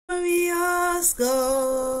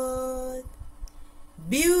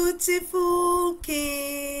Beautiful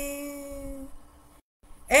King,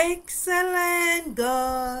 excellent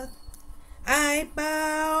God, I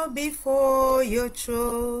bow before your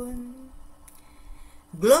throne.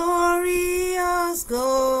 Glorious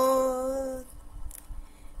God,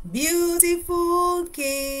 beautiful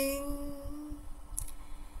King,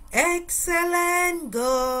 excellent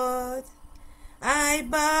God, I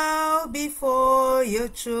bow before your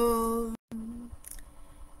throne.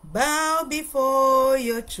 Bow before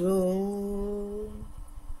your throne,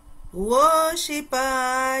 worship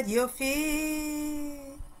at your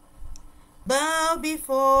feet. Bow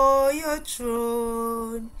before your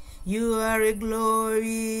throne, you are a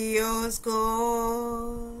glorious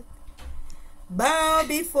God. Bow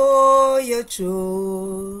before your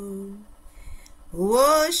throne,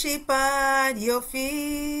 worship at your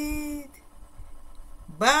feet.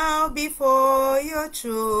 Bow before your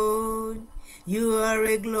throne, you are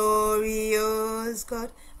a glorious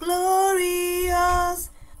God.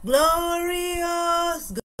 Glorious,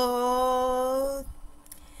 glorious God,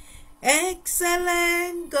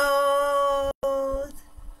 excellent God,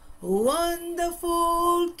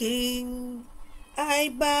 wonderful King,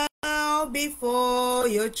 I bow before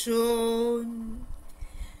your throne.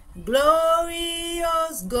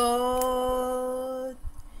 Glorious God,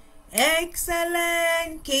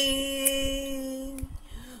 excellent King,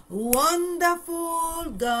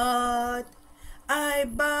 wonderful God, I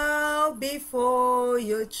bow before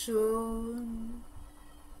your throne.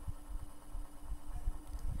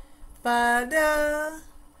 Father,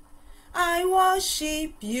 I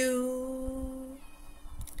worship you.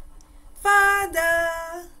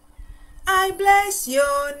 Father, I bless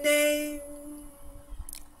your name.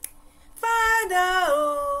 Father,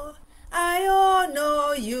 oh, I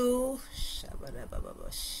honor you.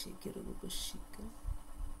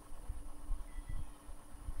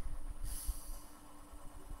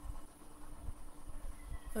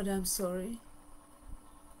 But I'm sorry.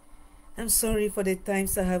 I'm sorry for the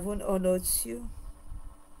times I haven't honored you.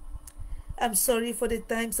 I'm sorry for the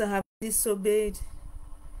times I have disobeyed.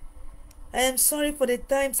 I am sorry for the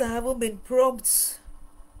times I haven't been prompt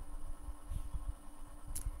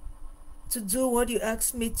to do what you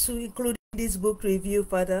asked me to, including this book review,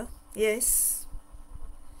 Father. Yes.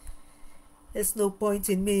 There's no point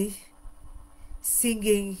in me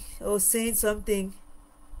singing or saying something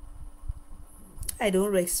I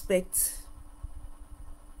don't respect.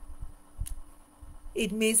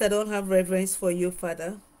 It means I don't have reverence for you,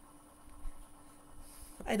 Father.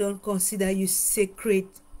 I don't consider you sacred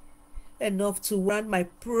enough to warrant my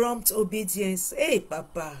prompt obedience. Hey,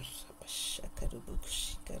 Papa.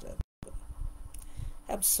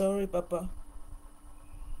 I'm sorry, Papa.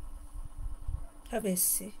 Have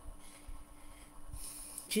mercy.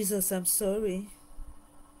 Jesus, I'm sorry.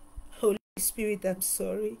 Holy Spirit, I'm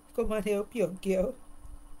sorry. Come and help your girl.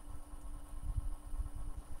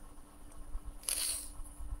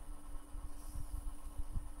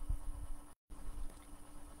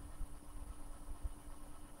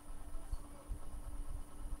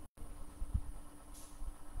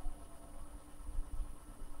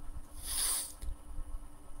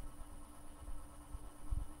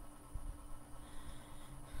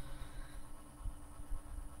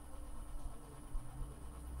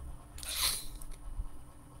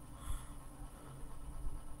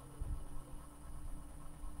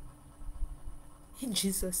 In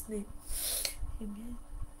Jesus' name, amen.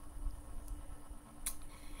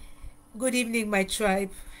 Good evening, my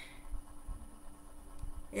tribe.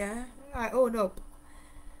 Yeah, I own up.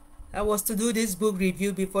 I was to do this book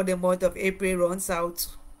review before the month of April runs out.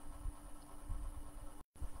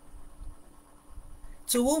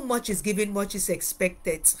 To whom much is given, much is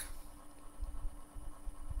expected.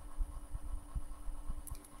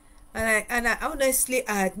 And I honestly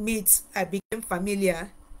admit I became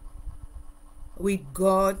familiar with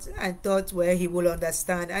God and thought, well, he will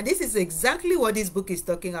understand. And this is exactly what this book is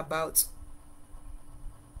talking about.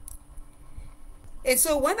 And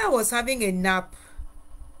so when I was having a nap,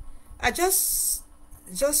 it just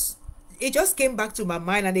came back to my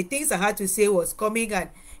mind, and the things I had to say was coming, and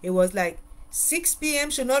it was like 6 p.m.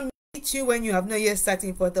 should not meet you when you have not yet sat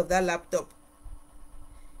in front of that laptop.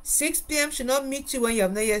 6 p.m. should not meet you when you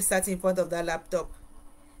have not yet sat in front of that laptop.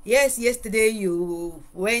 Yes, yesterday you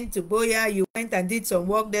went to Boya, you went and did some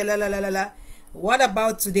work there, la la la la la. What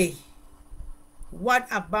about today? What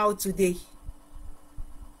about today?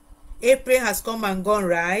 April has come and gone,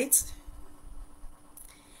 right?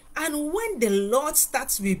 And when the Lord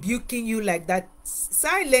starts rebuking you like that,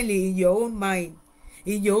 silently in your own mind,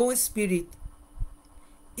 in your own spirit,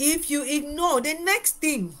 if you ignore, the next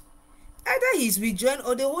thing Either he's withdrawn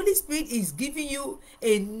or the Holy Spirit is giving you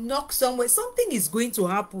a knock somewhere. Something is going to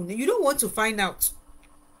happen. You don't want to find out.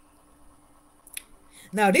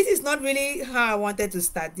 Now, this is not really how I wanted to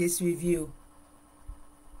start this review,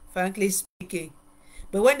 frankly speaking.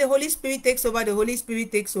 But when the Holy Spirit takes over, the Holy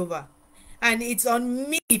Spirit takes over. And it's on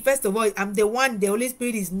me. First of all, I'm the one the Holy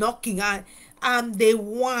Spirit is knocking. I'm the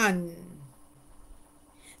one.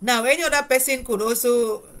 Now, any other person could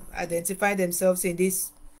also identify themselves in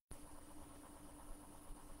this.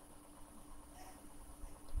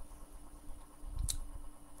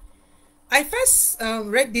 I first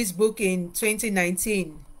read this book in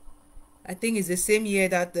 2019. I think it's the same year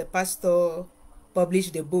that the pastor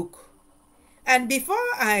published the book. And before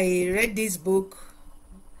I read this book,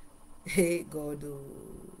 hey God, oh,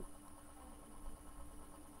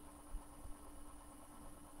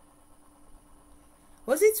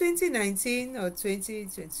 was it 2019 or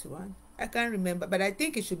 2021? I can't remember, but I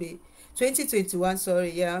think it should be 2021.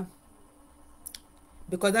 Sorry, yeah,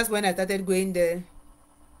 because that's when I started going there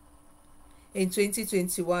in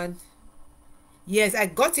 2021. Yes, I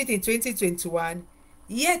got it in 2021.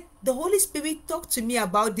 Yet the Holy Spirit talked to me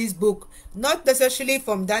about this book, not necessarily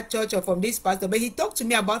from that church or from this pastor, but he talked to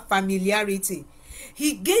me about familiarity.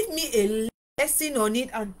 He gave me a lesson on it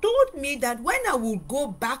and told me that when I will go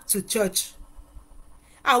back to church,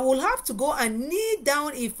 I will have to go and kneel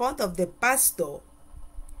down in front of the pastor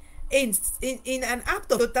in an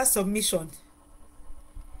act of total submission.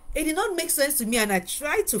 It did not make sense to me, and I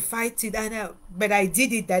tried to fight it, but I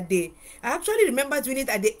did it that day. I actually remember doing it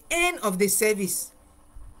at the end of the service,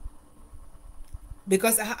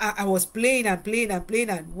 because I was playing and playing and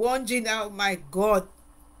playing and wondering, oh my God.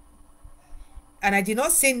 And I did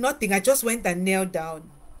not say nothing. I just went and knelt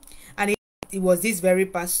down. And it was this very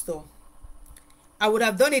pastor. I would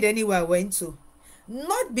have done it anywhere I went to.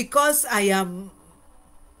 Not because I am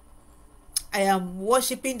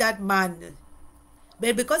worshiping that man,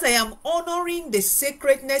 but because I am honoring the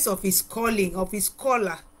sacredness of his calling, of his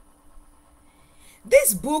caller.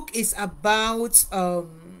 This book is about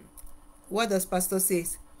what does pastor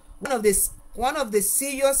says? One of the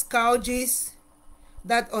serious scourges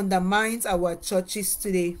that undermines our churches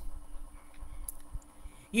today.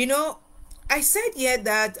 You know, I said here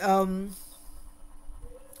that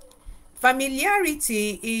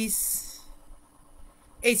familiarity is,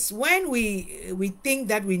 it's when we think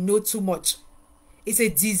that we know too much. It's a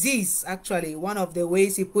disease, actually. One of the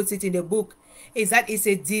ways he puts it in the book is that it's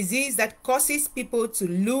a disease that causes people to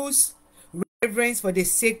lose reverence for the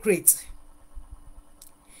sacred.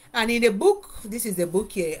 And in the book, this is the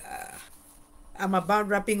book here, I'm about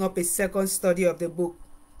wrapping up a second study of the book,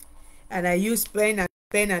 and I use pen and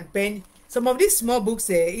pen and pen. Some of these small books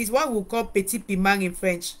here is what we call petit piment in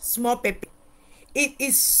French, small pepper. It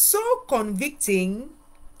is so convicting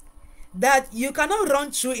that you cannot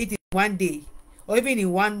run through it in one day, or even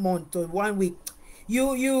in 1 month or 1 week.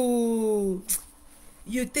 You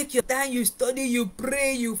take your time, you study, you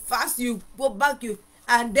pray, you fast, you go back,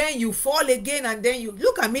 and then you fall again, and then you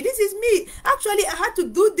look at me. This is me. Actually, I had to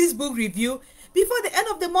do this book review before the end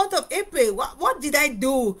of the month of April. What did I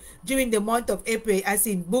do during the month of April as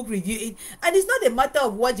in book review? And it's not a matter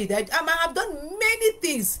of what did I do. I have done many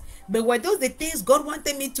things, but were those the things God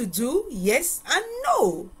wanted me to do? Yes and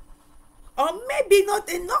no. Or maybe not,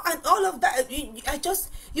 and all of that.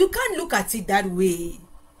 You can't look at it that way.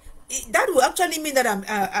 That will actually mean that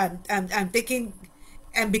I'm taking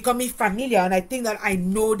and becoming familiar, and I think that I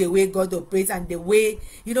know the way God operates, and the way,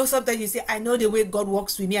 sometimes you say, I know the way God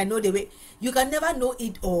works with me, I know the way. You can never know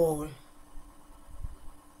it all.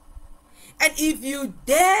 And if you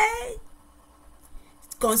dare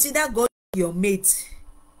consider God your mate,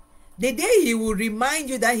 the day he will remind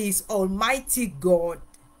you that he is Almighty God,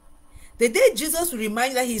 the day Jesus will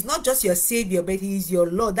remind you that he is not just your Savior, but he is your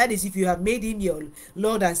Lord. That is, if you have made him your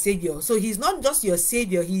Lord and Savior. So he's not just your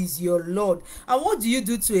Savior, he is your Lord. And what do you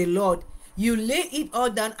do to a Lord? You lay it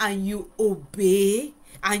all down and you obey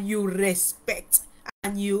and you respect.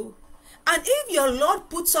 And if your Lord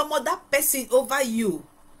puts some other person over you,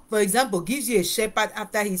 for example, gives you a shepherd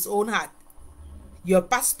after his own heart, your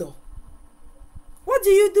pastor, what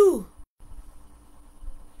do you do?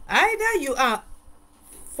 Either you are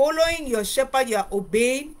following your shepherd, you are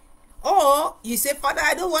obeying, or you say, Father,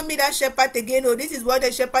 I don't want me that shepherd again. Oh, this is what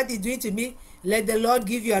the shepherd is doing to me. Let the Lord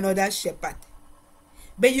give you another shepherd.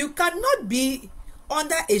 But you cannot be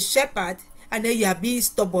under a shepherd and then you are being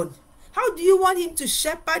stubborn. How do you want him to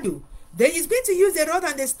shepherd you? Then he's going to use the rod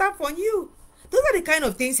and the staff on you. Those are the kind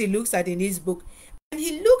of things he looks at in his book. And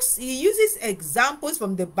he uses examples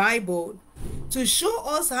from the Bible to show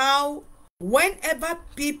us how whenever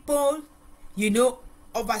people,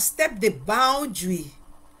 overstep the boundary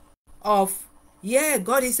of, yeah,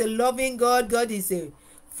 God is a loving God, God is a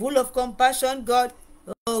full of compassion God.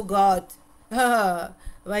 Oh God.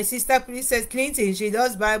 My sister Princess Clinton, she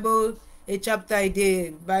does Bible a chapter a day,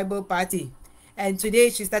 Bible party. And today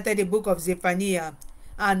she started the book of Zephaniah.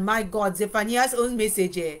 And my God, Zephaniah's own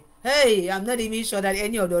message. Hey, I'm not even sure that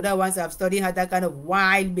any of the other ones I've studied had that kind of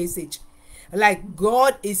wild message. Like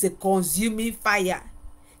God is a consuming fire.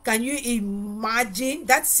 Can you imagine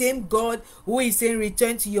that same God who is saying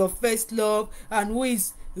return to your first love, and who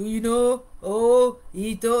is, oh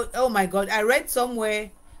my God, I read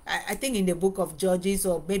somewhere, I think in the book of Judges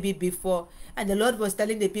or maybe before, and the Lord was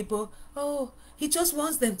telling the people, oh, he just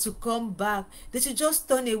wants them to come back. They should just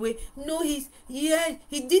turn away. No, he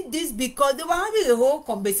did this because they were having a whole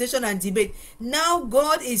conversation and debate. Now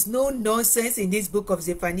God is no nonsense in this book of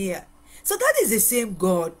Zephaniah. So that is the same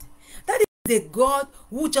God. That is the God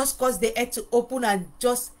who just caused the earth to open and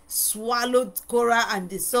just swallowed Korah and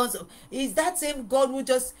the sons of. Is that same God who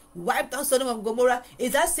just wiped out Sodom and Gomorrah?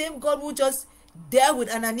 Is that same God who just dealt with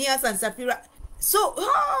Ananias and Sapphira? So,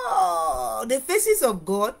 the faces of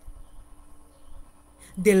God,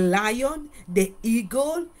 the lion, the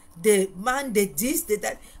eagle, the man, the this, the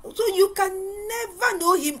that. So you can never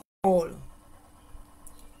know him all.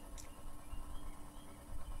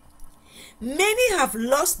 Many have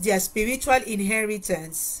lost their spiritual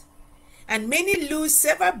inheritance, and many lose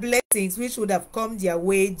several blessings which would have come their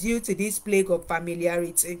way due to this plague of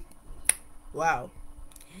familiarity. Wow.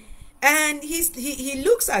 And he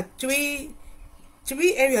looks at three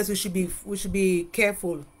areas we should be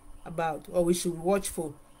careful about, or we should watch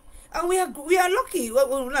for. And we are lucky. Well,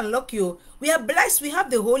 we're not lucky. We are blessed. We have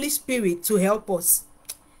the Holy Spirit to help us.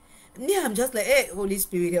 Yeah, I'm just like, hey, Holy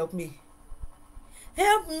Spirit, help me.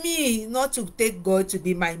 Help me not to take God to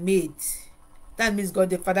be my mate. That means God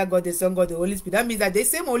the Father, God the Son, God the Holy Spirit. That means that the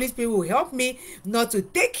same Holy Spirit will help me not to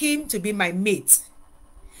take him to be my mate.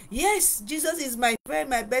 Yes, Jesus is my friend,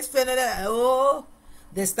 my best friend. Oh,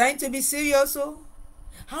 there's time to be serious. Oh,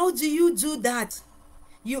 how do you do that?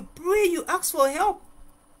 You pray, you ask for help,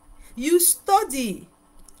 you study.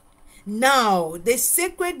 Now, the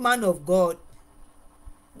sacred man of God.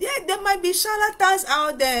 Yeah, there might be charlatans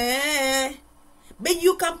out there, but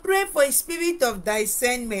you can pray for a spirit of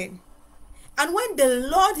discernment. And when the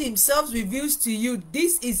Lord himself reveals to you,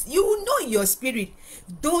 this is, you will know in your spirit.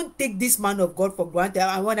 Don't take this man of God for granted.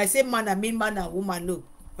 And when I say man, I mean man and woman. Look,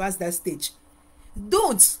 past that stage.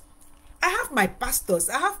 Don't. I have my pastors.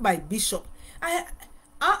 I have my bishop.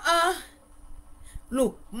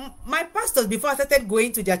 Look, my pastors, before I started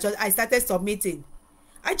going to their church, I started submitting.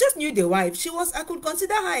 I just knew the wife. I could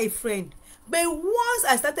consider her a friend. But once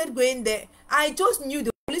I started going there, I just knew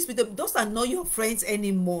the Holy Spirit. Those are not your friends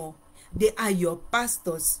anymore. They are your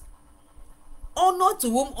pastors. Honor to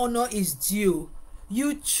whom honor is due.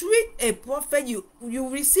 You treat a prophet, you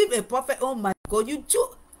receive a prophet. Oh my God, you do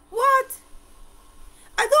what?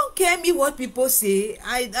 I don't care me what people say.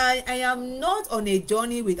 I am not on a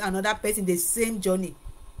journey with another person, the same journey.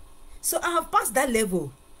 So I have passed that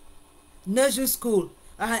level. Nursery school,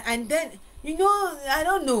 and then I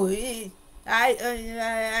don't know.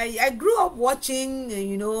 I grew up watching,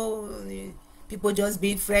 people just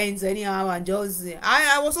being friends anyhow, and just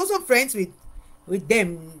I was also friends with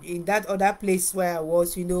them in that other place where I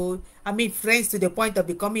was. I mean, friends to the point of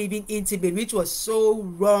becoming even intimate, which was so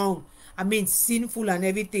wrong. I mean, sinful and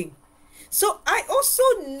everything. So I also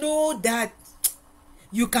know that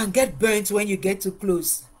you can get burnt when you get too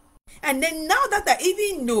close. And then now that I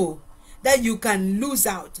even know that you can lose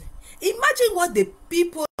out, imagine what the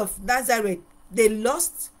people of Nazareth, they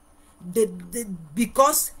lost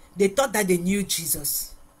because they thought that they knew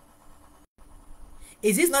Jesus.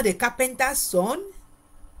 Is this not the carpenter's son?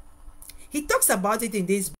 He talks about it in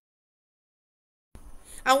this book.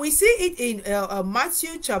 And we see it in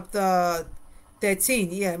Matthew chapter 13.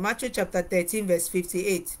 Yeah, Matthew chapter 13 verse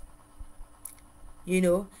 58.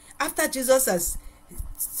 After Jesus has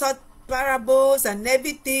taught parables and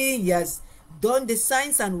everything, he has done the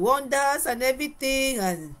signs and wonders and everything,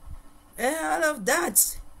 and all of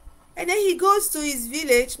that. And then he goes to his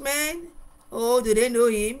village, man. Oh, do they know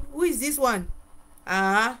him? Who is this one?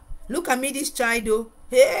 Look at me, this child, oh.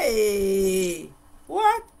 Hey,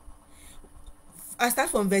 what? I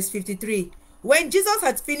start from verse 53. When Jesus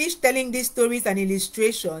had finished telling these stories and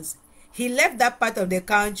illustrations, he left that part of the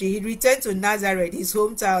country. He returned to Nazareth, his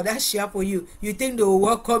hometown. That's share for you. You think they will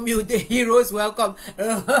welcome you? The heroes welcome.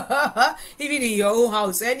 Even in your own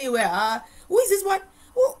house, anywhere. Who is this one?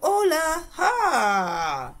 Oh, hola.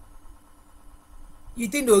 Ha. You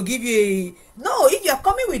think they'll give you a no? If you're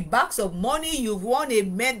coming with bags of money, you've won a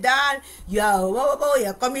medal,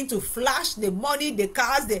 you're coming to flash the money, the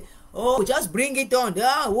cars, the just bring it on.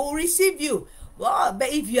 We'll receive you. Well, but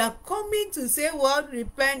if you are coming to say what,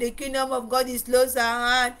 repent, the kingdom of God is close at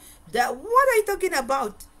hand, that what are you talking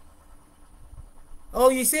about? Oh,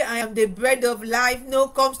 you say, I am the bread of life, no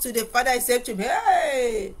comes to the Father except to me.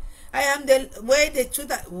 Hey, I am the way, the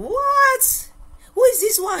truth. What? Who is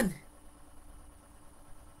this one?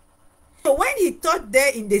 So when he taught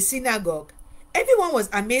there in the synagogue, everyone was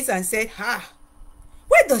amazed and said,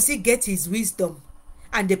 where does he get his wisdom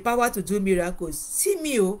and the power to do miracles? See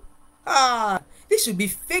me, this should be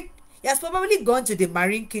fake. He has probably gone to the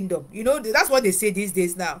marine kingdom. You know, that's what they say these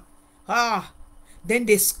days now. Then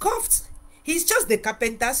they scoffed. He's just the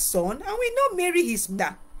carpenter's son, and we know Mary his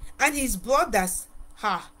mother and his brothers.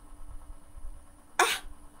 All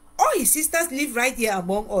his sisters live right here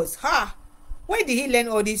among us. Where did he learn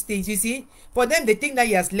all these things? You see, for them, they think that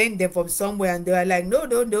he has learned them from somewhere, and they are like, no,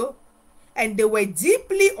 no, no. And they were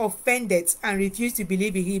deeply offended and refused to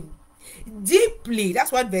believe in him. Deeply.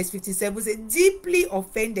 That's what verse 57 says. Deeply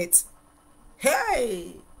offended.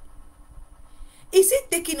 Hey! Is he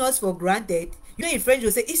taking us for granted? You know, in French,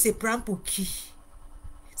 will say, it's a prend pour qui.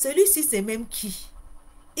 Celui-ci, c'est même qui.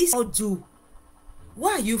 It's how do.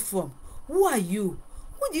 Where are you from? Who are you?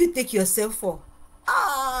 Who do you take yourself for?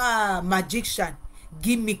 Magician,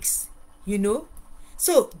 gimmicks, you know.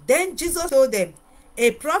 So then Jesus told them,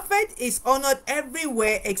 a prophet is honored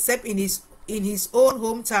everywhere except in his own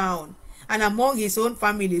hometown and among his own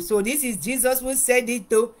family. So this is Jesus who said it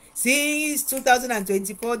though, since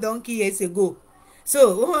 2024 donkey years ago.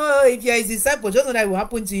 So if you're his disciple, just know that will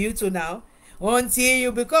happen to you too now. Until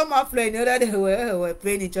you become affluent, you know that they were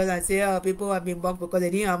praying in church and say, people have been bumped because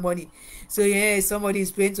they didn't have money. So yeah, somebody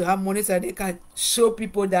is praying to have money so they can show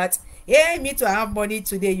people that, hey, me to have money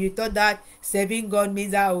today. You thought that serving God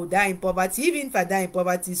means I will die in poverty. Even if I die in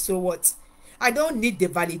poverty, so what? I don't need the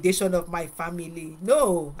validation of my family.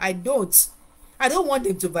 No, I don't. I don't want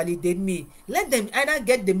them to validate me. Let them either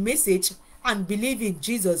get the message and believe in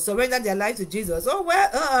Jesus, surrender their life to Jesus. Oh,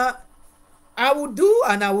 well, I will do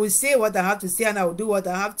and I will say what I have to say and I will do what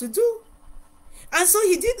I have to do. And so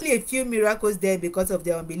he did a few miracles there because of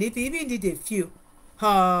their unbelief. He even did a few.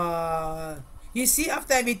 You see,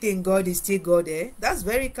 after everything, God is still God. That's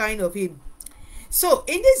very kind of him. So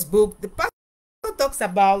in this book, the pastor talks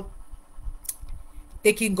about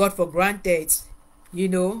taking God for granted. You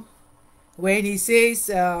know, when he says,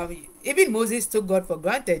 even Moses took God for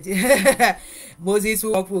granted. Moses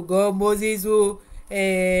who walked with God, Moses who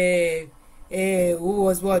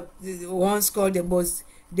was what once called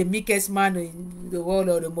the meekest man in the world,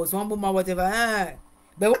 or the most humble man, whatever.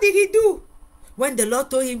 But what did he do? When the Lord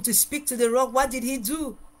told him to speak to the rock, what did he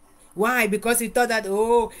do? Why? Because he thought that,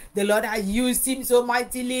 the Lord had used him so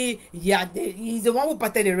mightily. Yeah, he's the one who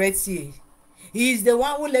parted the Red Sea. He's the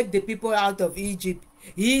one who led the people out of Egypt.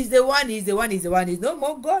 He's the one. He's no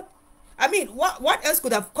more God. I mean, what else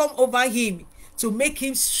could have come over him to make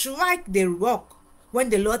him strike the rock when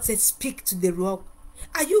the Lord said, speak to the rock?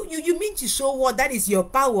 Are you mean to show what that is your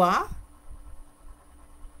power?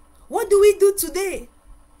 What do we do today?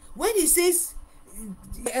 When he says,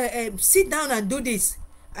 sit down and do this,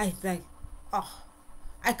 I like,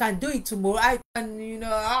 I can do it tomorrow. I can,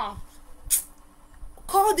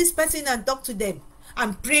 call this person and talk to them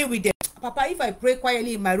and pray with them. Papa, if I pray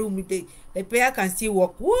quietly in my room, the prayer can still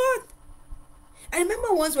work. What? I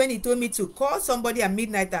remember once when he told me to call somebody at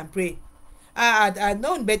midnight and pray. I had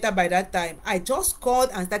known better by that time. I just called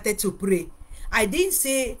and started to pray. I didn't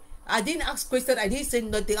ask questions. I didn't say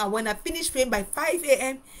nothing. And when I finished praying by 5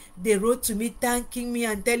 a.m., they wrote to me, thanking me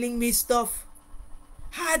and telling me stuff.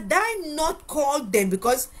 Had I not called them,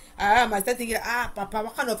 because I started thinking, Papa,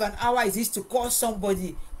 what kind of an hour is this to call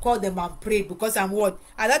somebody? Call them and pray, because I'm what?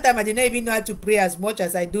 At that time, I did not even know how to pray as much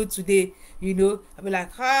as I do today. I'll be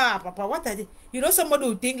like, Papa, what are they? Somebody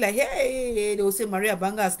will think like, hey, they will say Maria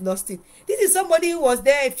Banga has lost it. This is somebody who was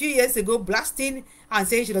there a few years ago blasting and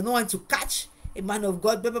saying she does not want to catch a man of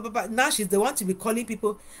God. Blah, blah, blah, blah. Now she's the one to be calling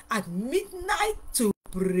people at midnight to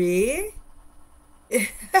pray.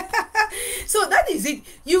 So that is it.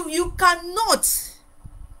 You cannot.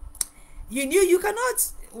 You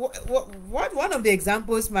cannot. What one of the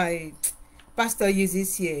examples my pastor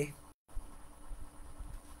uses here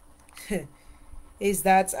is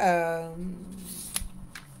that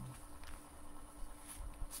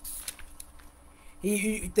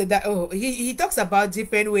he talks about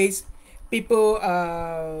different ways people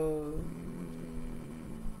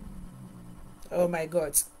oh my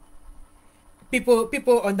God,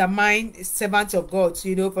 people undermine servants of God.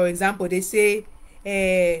 For example, they say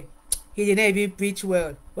he did not even preach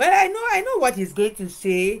well. Well, I know what he's going to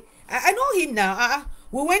say. I know him now.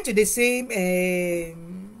 We went to the same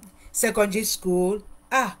secondary school.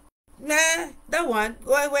 Nah, that one.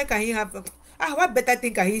 Where can he have? What better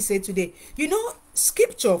thing can he say today? You know,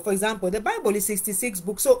 scripture, for example, the Bible is 66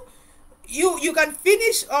 books. So you can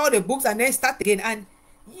finish all the books and then start again, and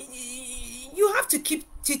you have to keep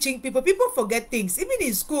teaching people. People forget things, even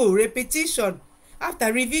in school. Repetition,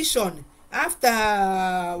 after revision,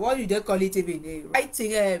 after what do they call it, even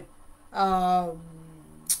writing,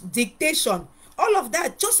 dictation, all of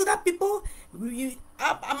that, just so that people, am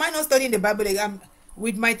I not studying the Bible? Like,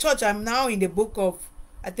 with my church, I'm now in the book of,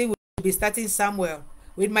 I think we'll be starting Samuel.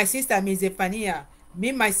 With my sister, I'm in Zephaniah.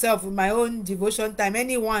 Me myself, with my own devotion time,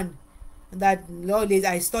 anyone that Lord is,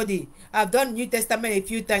 I study. I've done New Testament a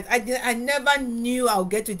few times. I never knew I'll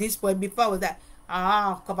get to this point. Before I was like,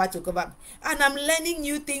 cover to cover, and I'm learning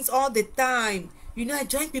new things all the time. You know, I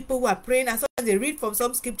join people who are praying, and sometimes they read from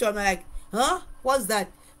some scripture. I'm like, what's that?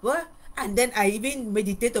 What? And then I even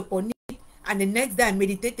meditate upon it, and the next day I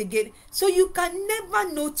meditate again. So you can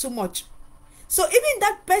never know too much. So even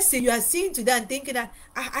that person you are seeing today and thinking that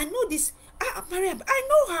I know this, Maria, I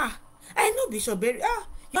know her, I know Bishop Berry.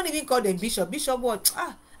 You don't even call them Bishop. Bishop what?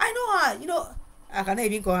 I know her. You know, I cannot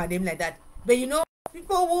even call her name like that. But you know,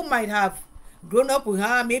 people who might have grown up with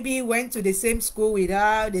her, maybe went to the same school with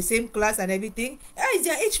her, the same class and everything. It's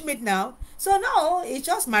their age mate now. So now it's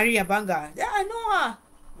just Maria Banga. Yeah, I know her.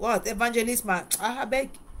 What? Evangelist man. I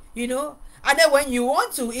beg. You know? And then when you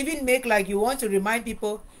want to even make like you want to remind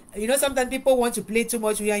people, you know, sometimes people want to play too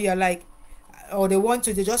much with you and you're like, or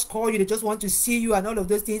they just call you, they just want to see you and all of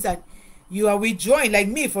those things, and you are withdrawing. Like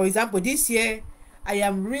me, for example, this year I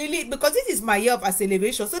am really, because this is my year of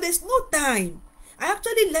acceleration, so there's no time. I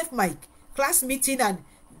actually left my class meeting, and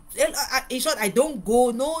in short, I don't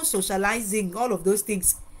go, no socializing, all of those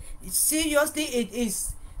things. Seriously, it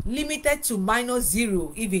is limited to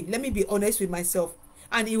 -0 even. Let me be honest with myself,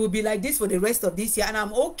 and it will be like this for the rest of this year, and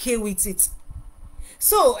I'm okay with it.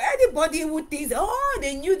 So anybody who thinks,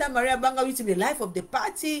 they knew that Maria Banga used to be the life of the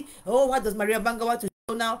party, what does Maria Banga want to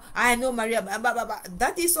do now? I know Maria,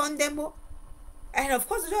 that is on them. And of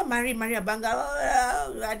course, you don't marry Maria Banga,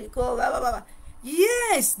 radical,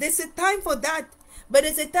 yes, there's a time for that, but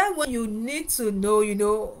there's a time when you need to know, you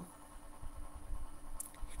know.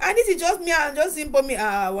 And this is just me, and just simple me.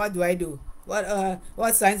 What do I do?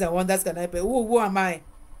 What signs and wonders can I pay? Who am I?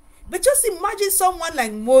 But just imagine someone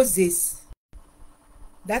like Moses.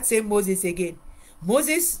 That same Moses again.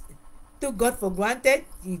 Moses took God for granted.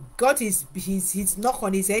 He got his knock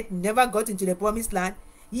on his head, never got into the promised land.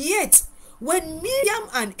 Yet, when Miriam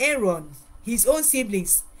and Aaron, his own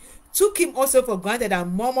siblings, took him also for granted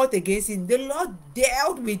and murmured against him, the Lord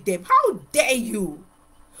dealt with them. How dare you?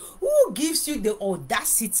 Who gives you the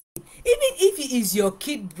audacity? Even if he is your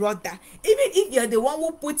kid brother, even if you're the one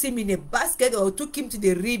who put him in a basket or took him to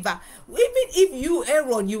the river, even if you,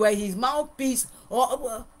 Aaron, you were his mouthpiece,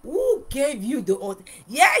 or who gave you the order?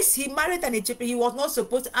 Yes, he married an Ethiopian. He was not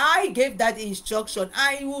supposed to. I gave that instruction.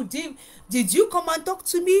 I would him. Did you come and talk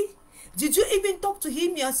to me? Did you even talk to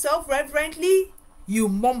him yourself reverently? You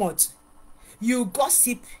murmured. You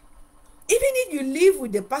gossip. Even if you live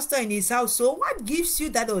with the pastor in his house, so what gives you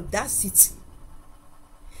that audacity?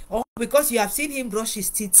 Or because you have seen him brush his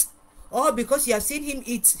teeth, or because you have seen him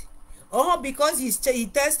eat, or because he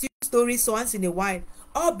tells you stories once in a while,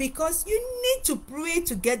 or because you need to pray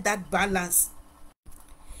to get that balance.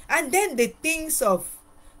 And then the things of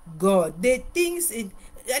God, the things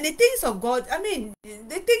of God, I mean,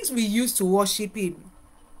 the things we use to worship him.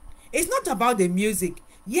 It's not about the music.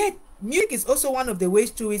 Yet, music is also one of the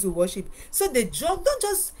ways through which we worship. So the drum, don't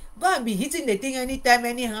just go and be hitting the thing anytime,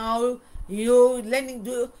 anyhow. You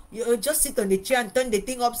just sit on the chair and turn the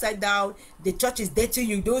thing upside down. The church is dirty,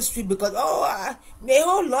 you don't sweep because my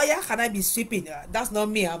whole lawyer can I be sweeping? That's not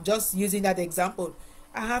me. I'm just using that example.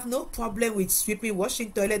 I have no problem with sweeping,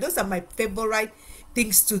 washing toilet. Those are my favorite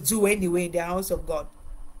things to do anyway in the house of God.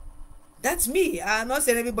 That's me. I'm not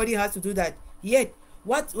saying everybody has to do that. Yet,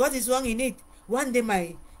 what is wrong in it? One day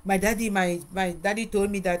my daddy told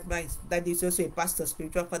me that my daddy is also a pastor,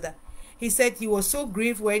 spiritual father. He said he was so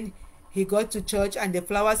grieved when he got to church and the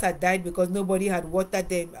flowers had died because nobody had watered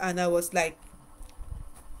them. And I was like,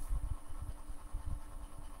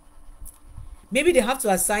 maybe they have to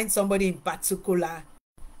assign somebody in particular.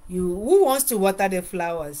 Who wants to water the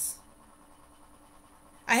flowers?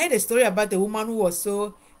 I heard a story about a woman who was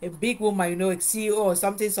a big woman, a CEO or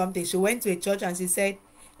something. She went to a church and she said,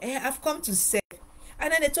 I've come to serve.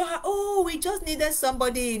 And then they told her, we just needed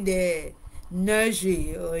somebody in the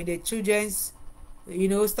nursery or in the children's,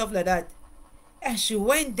 stuff like that. And she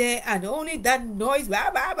went there and only that noise, bah,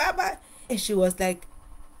 bah, bah, bah. And she was like,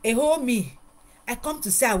 oh me, I come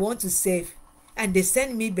to say I want to save. And they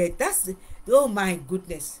send me back. Oh my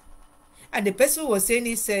goodness. And the person was saying,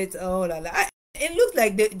 he said, oh la la. It looked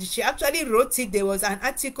like she actually wrote it. There was an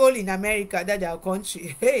article in America, that our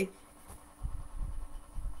country. Hey.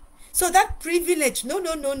 So that privilege, no,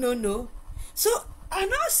 no, no, no, no. So I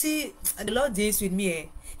now see the Lord deals with me.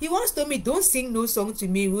 He once told me, don't sing no song to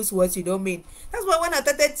me whose words you don't mean. That's why when I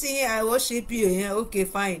started singing, I worship you. Yeah, okay,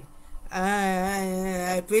 fine.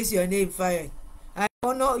 I praise your name, fine. I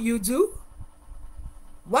honor you do.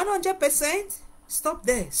 100%. Stop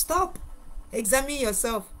there. Stop. Examine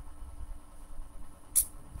yourself.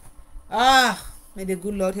 May the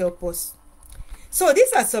good Lord help us. So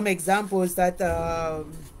these are some examples that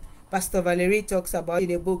Pastor Valery talks about in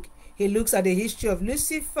the book. He looks at the history of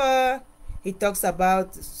Lucifer. He talks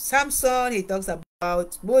about Samson. He talks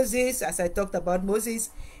about Moses, as I talked about Moses.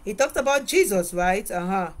 He talked about Jesus, right?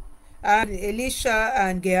 And Elisha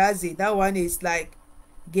and Gehazi. That one is like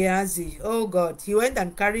Gehazi. Oh God. He went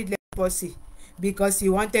and carried leprosy because he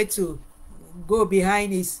wanted to go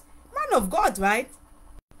behind his man of God, right?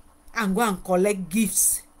 And go and collect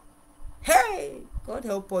gifts. Hey, God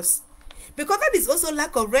help us. Because that is also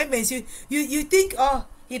lack of reverence. You think, oh,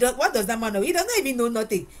 what does that man know? He does not even know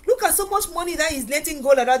nothing. Look at so much money that he's letting go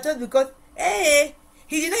like that just because, hey,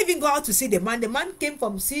 he did not even go out to see the man. The man came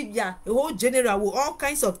from Syria, a whole general with all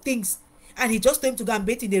kinds of things. And he just told him to go and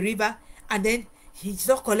bathe in the river. And then he's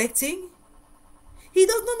not collecting. He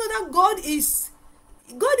does not know that God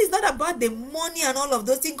is not about the money and all of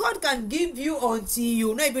those things. God can give you until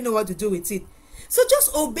you not even know what to do with it. So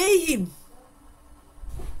just obey him.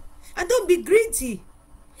 And don't be greedy.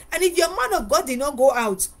 And if your man of God did not go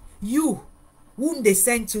out, you, whom they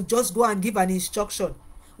sent to just go and give an instruction,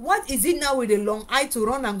 what is it now with a long eye to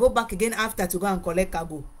run and go back again after to go and collect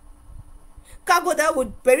cargo? Cargo that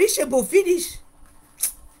would perishable finish.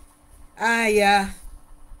 Yeah.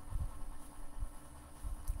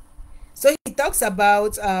 So he talks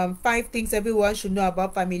about 5 things everyone should know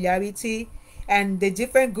about familiarity and the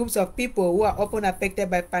different groups of people who are often affected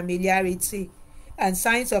by familiarity and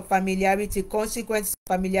signs of familiarity, consequences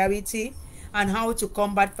of familiarity, and how to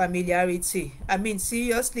combat familiarity. I mean,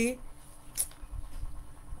 seriously.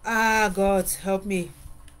 God, help me.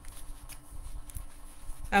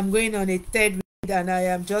 I'm going on a 3rd read and I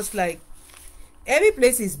am just like, every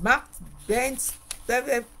place is marked, bent.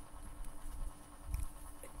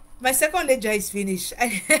 My 2nd ledger is finished.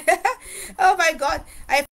 Oh my God.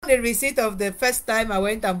 I found the receipt of the first time I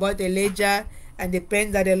went and bought a ledger and the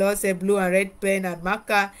pen that the Lord said blue and red pen and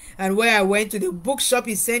marker, and where I went to the bookshop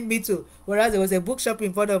he sent me to, whereas there was a bookshop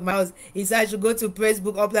in front of my house. He said I should go to Press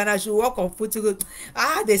Book up and I should walk on foot to go.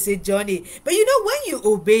 They say journey. But you know, when you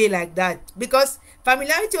obey like that, because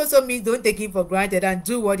familiarity also means don't take him for granted and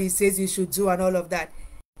do what he says you should do and all of that.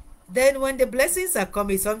 Then when the blessings are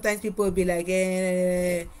coming, sometimes people will be like,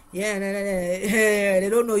 they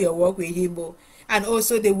don't know your work with him. And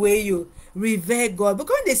also the way you revere God.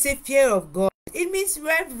 Because when they say fear of God, it means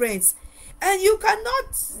reverence. And you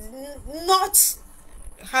cannot not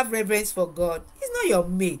have reverence for God. He's not your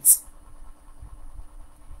mate.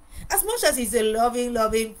 As much as he's a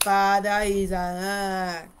loving father, he's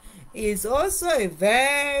also a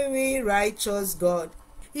very righteous God.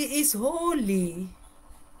 He is holy.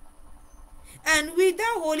 And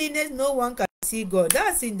without holiness, no one can see God.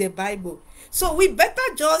 That's in the Bible. So we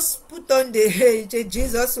better just put on the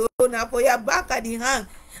Jesus for your back and the hand.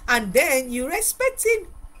 And then you respect him.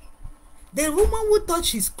 The woman who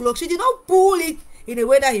touched his cloak, she did not pull it in a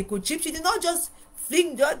way that he could chip. She did not just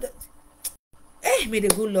fling the... Hey, may the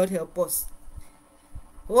good Lord help us.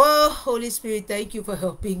 Oh, Holy Spirit, thank you for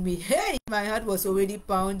helping me. Hey, my heart was already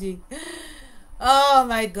pounding. Oh,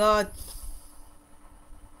 my God.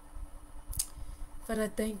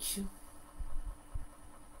 Father, thank you.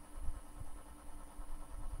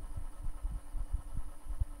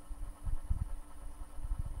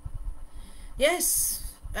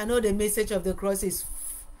 Yes, I know the message of the cross is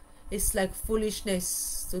like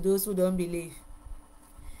foolishness to those who don't believe.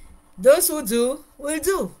 Those who do will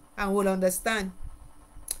do and will understand.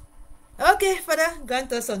 Okay, Father,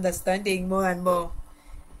 grant us understanding more and more.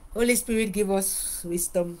 Holy Spirit, give us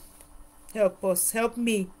wisdom. Help us, help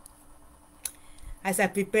me as I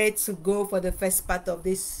prepare to go for the first part of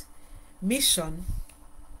this mission.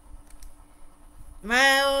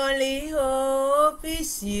 My only hope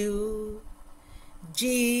is you,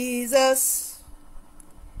 Jesus.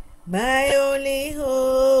 My only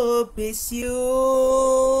hope is you.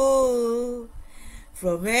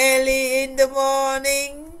 From early in the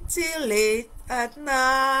morning till late at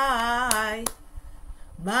night,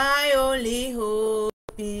 My only hope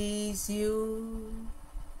is you.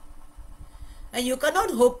 And you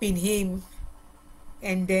cannot hope in him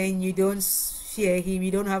and then you don't fear him,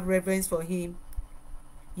 you don't have reverence for him.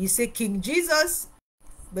 You say King Jesus,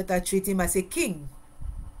 but I treat him as a king.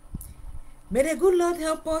 May the good Lord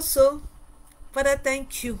help us. So, Father,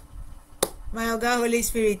 thank you. My God, Holy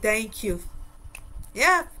Spirit, thank you.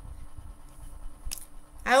 Yeah,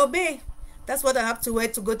 I obey. That's what I have to wear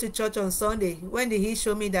to go to church on Sunday. When did he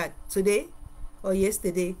show me that? Today or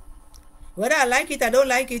yesterday? Whether I like it, I don't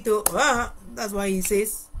like it. That's why he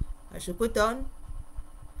says I should put on.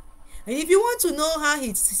 And if you want to know how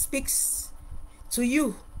he speaks to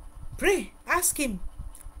you, pray, ask him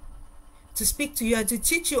to speak to you and to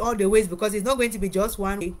teach you all the ways, because it's not going to be just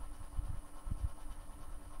one way.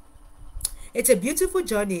 It's a beautiful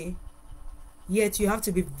journey, yet you have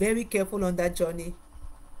to be very careful on that journey.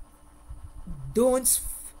 Don't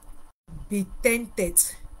be tempted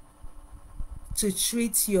to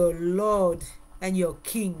treat your Lord and your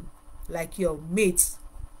King like your mates.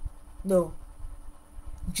 No.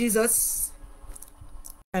 Jesus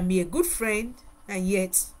can be a good friend, and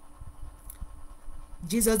yet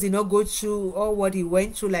Jesus did not go through all what he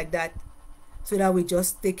went through like that so that we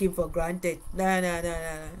just take him for granted. Nah.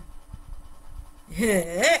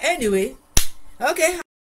 Anyway, okay.